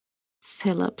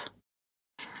Phillip.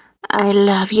 I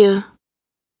love you.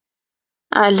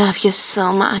 I love you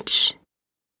so much.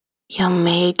 Your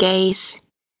male gaze,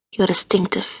 your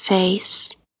distinctive face,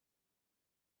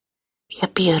 your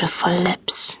beautiful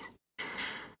lips.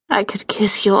 I could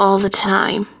kiss you all the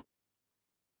time.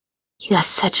 You are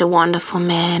such a wonderful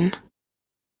man.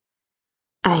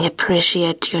 I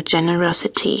appreciate your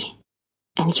generosity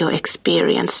and your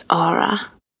experienced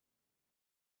aura.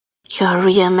 You're a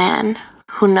real man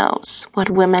who knows what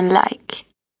women like.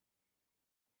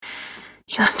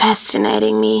 You're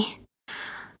fascinating me.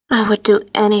 I would do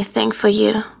anything for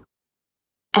you.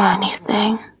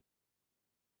 Anything.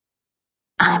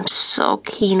 I'm so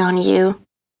keen on you.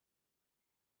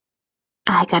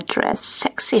 I got dressed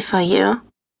sexy for you.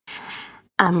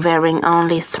 I'm wearing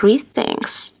only 3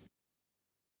 things.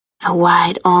 A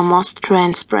white, almost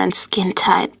transparent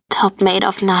skin-tight top made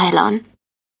of nylon.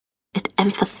 It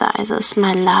emphasizes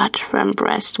my large, firm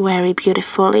breast very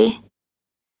beautifully.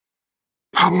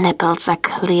 My nipples are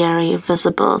clearly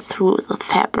visible through the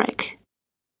fabric.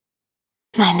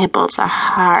 My nipples are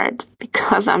hard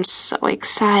because I'm so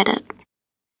excited.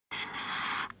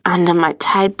 Under my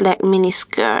tight black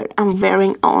miniskirt, I'm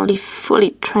wearing only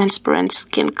fully transparent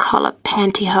skin-colored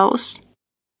pantyhose.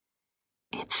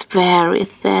 It's very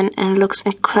thin and looks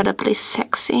incredibly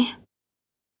sexy.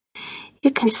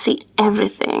 You can see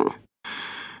everything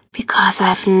because I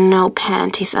have no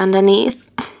panties underneath.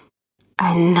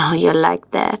 I know you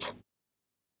like that.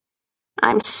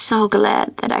 I'm so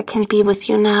glad that I can be with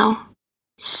you now.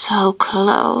 So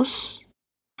close.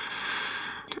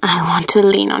 I want to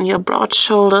lean on your broad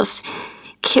shoulders,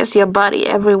 kiss your body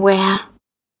everywhere.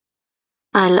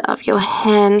 I love your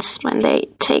hands when they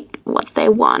take what they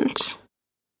want.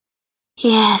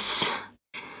 Yes,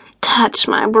 touch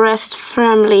my breast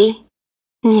firmly.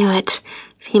 Knew it.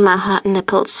 Feel my hot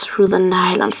nipples through the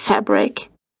nylon fabric.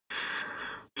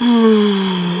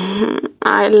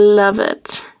 I love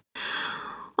it.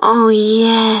 Oh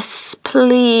yes,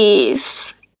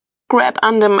 please. Grab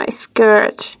under my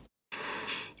skirt.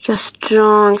 Your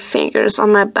strong fingers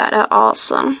on my butt are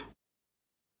awesome.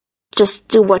 Just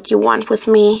do what you want with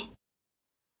me.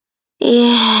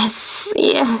 Yes,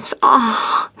 yes.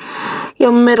 Oh,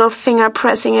 your middle finger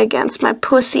pressing against my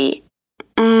pussy.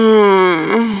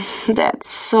 That's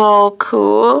so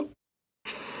cool.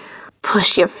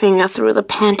 Push your finger through the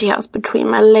pantyhose between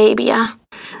my labia.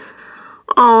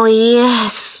 Oh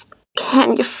yes.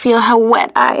 Can you feel how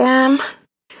wet I am?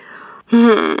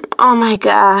 Oh my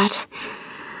God.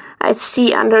 I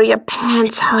see under your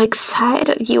pants how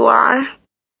excited you are.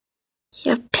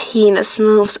 Your penis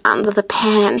moves under the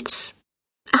pants.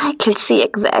 I can see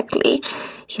exactly.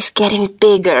 He's getting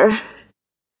bigger.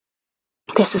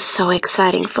 This is so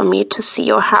exciting for me to see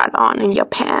your heart on in your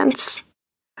pants.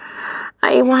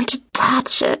 I want to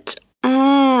touch it.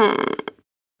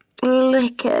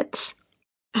 Lick it.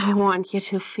 I want you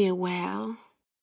to feel well.